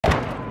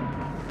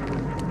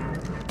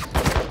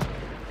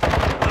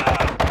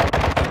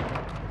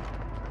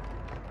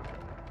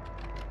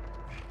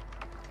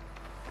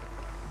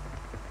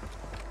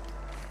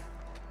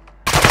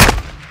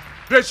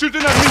They're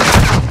shooting at me!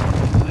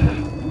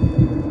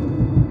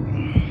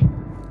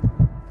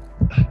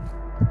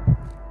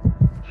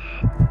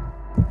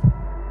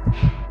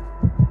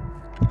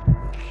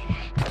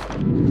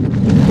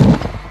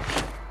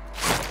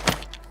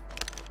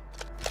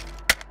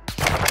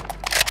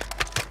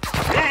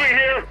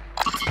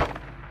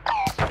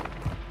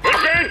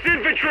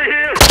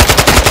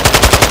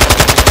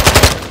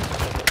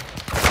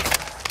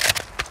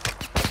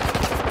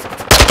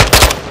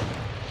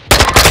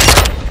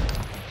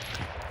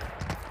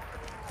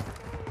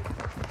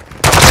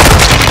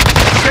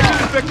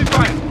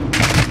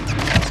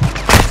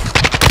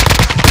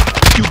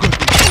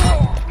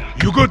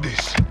 You got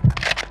this.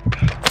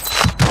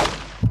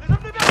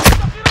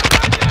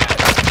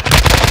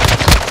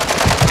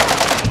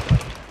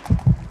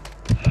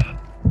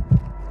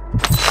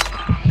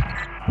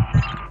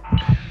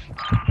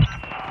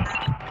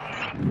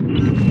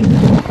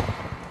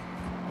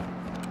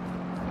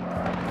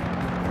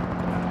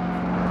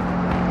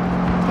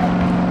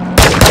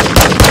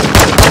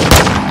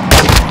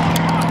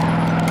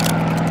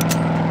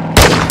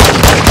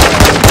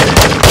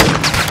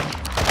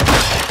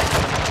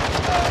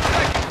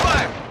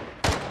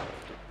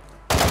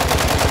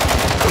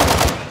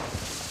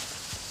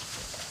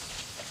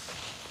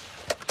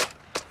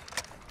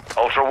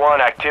 Ultra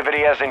One, activity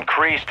has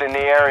increased in the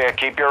area.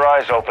 Keep your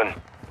eyes open.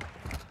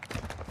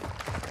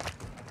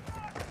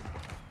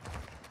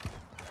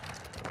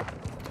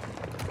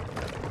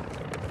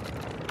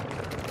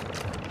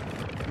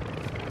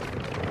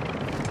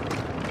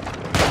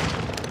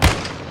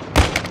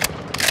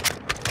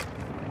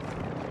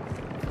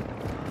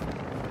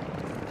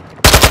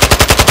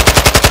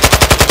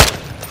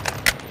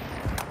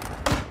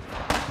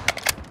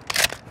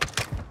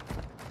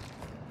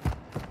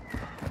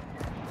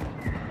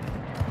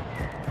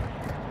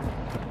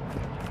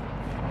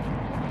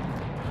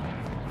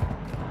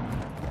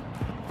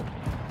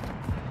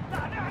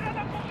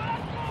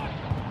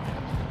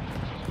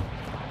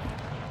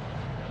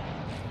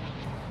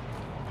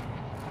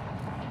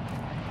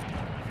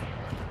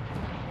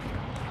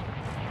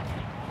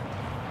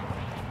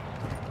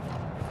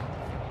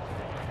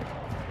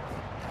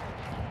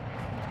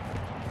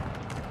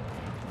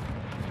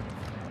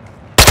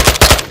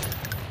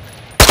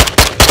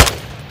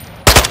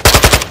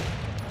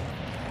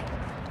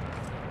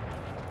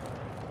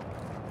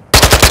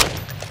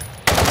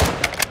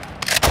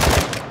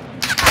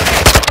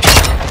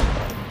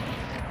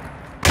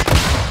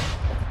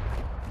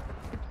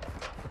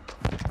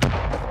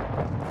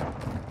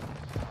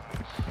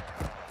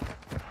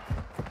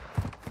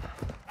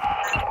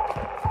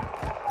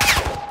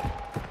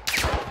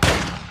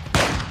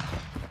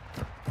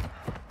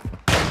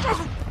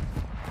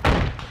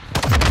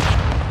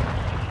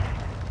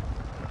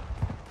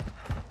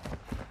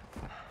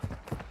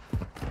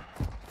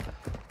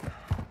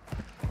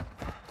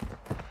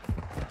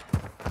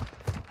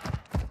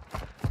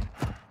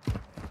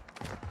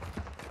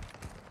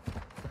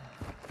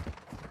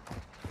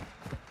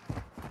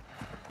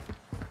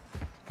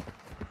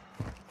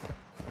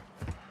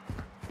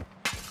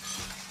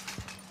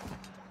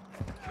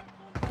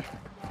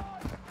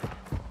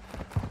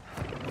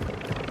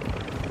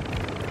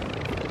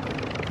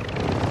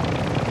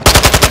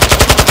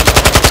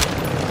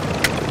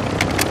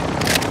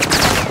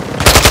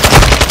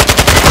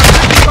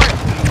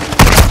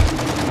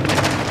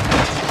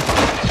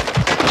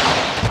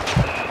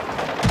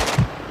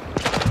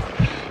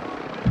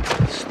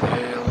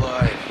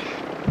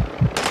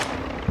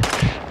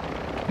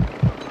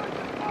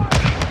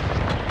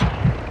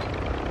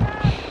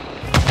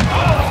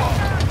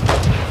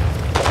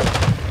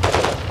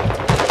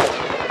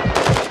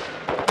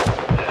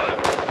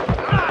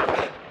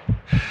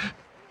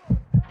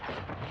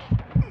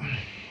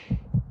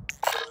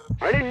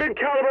 I need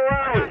mid-caliber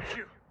rounds!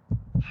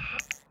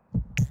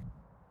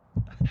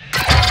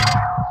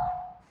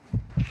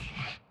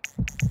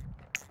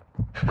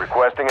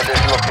 Requesting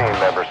additional team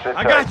members. Sit tight.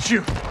 I got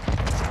you!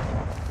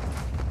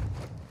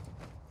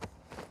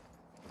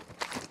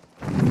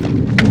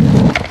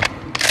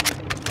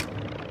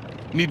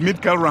 Need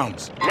mid-cal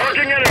rounds.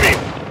 Marking enemy!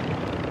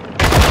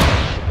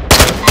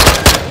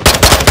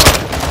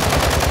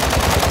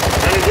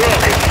 Enemy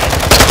rockets!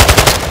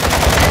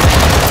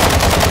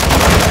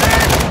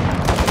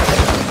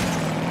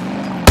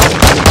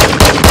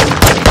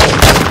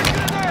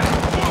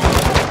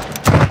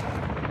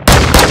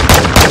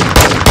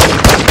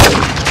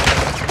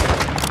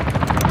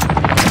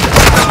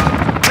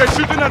 They're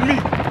shooting at me!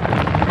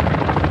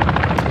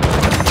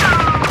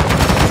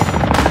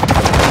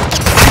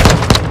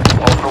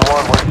 Ultra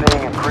One, we're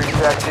seeing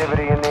increased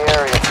activity in the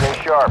area. Stay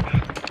sharp.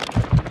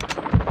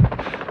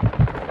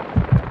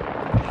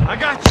 I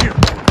got you!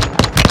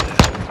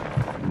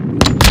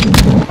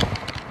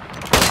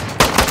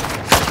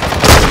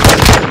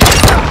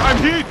 I'm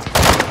hit!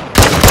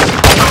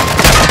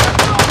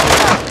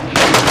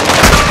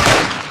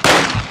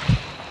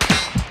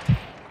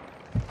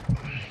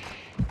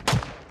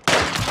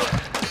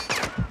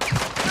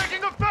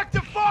 Taking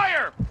effective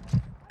fire!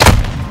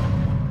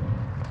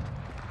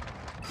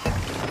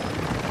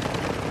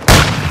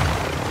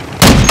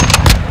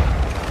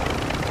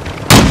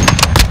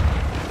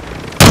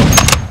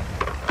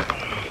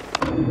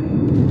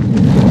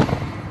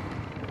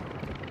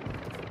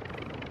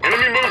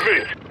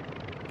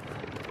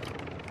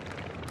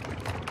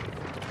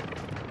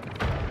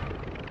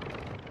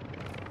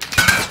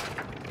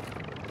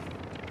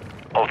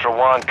 Ultra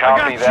One,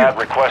 copy got that. you.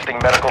 Requesting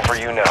medical for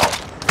you now.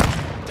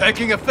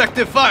 Taking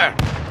effective fire.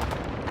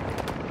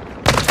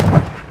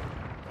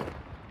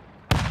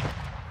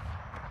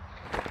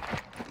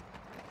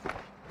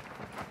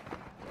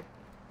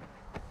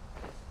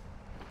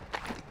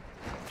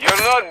 You're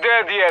not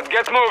dead yet.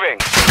 Get moving.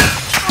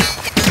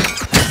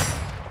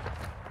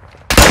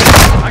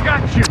 I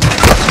got you.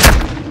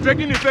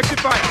 Taking effective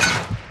fire.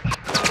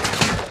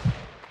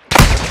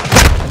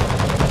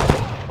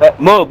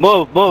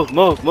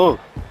 Move.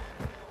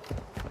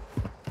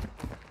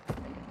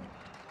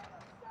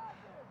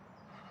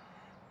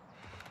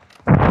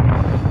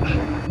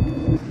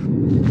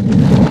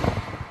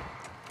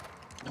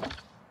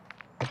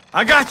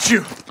 I got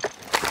you. Don't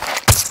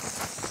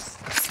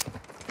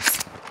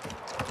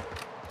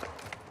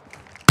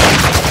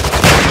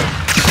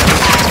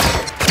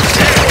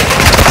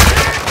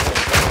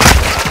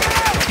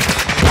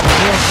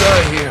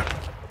die here.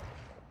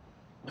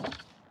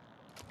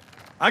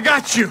 I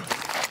got you.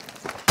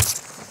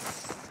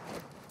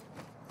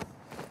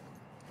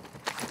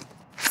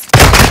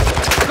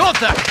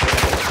 Contact.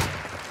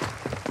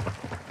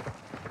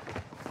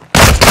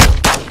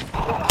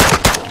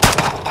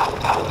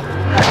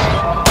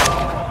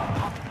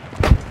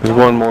 There's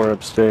one more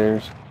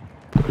upstairs.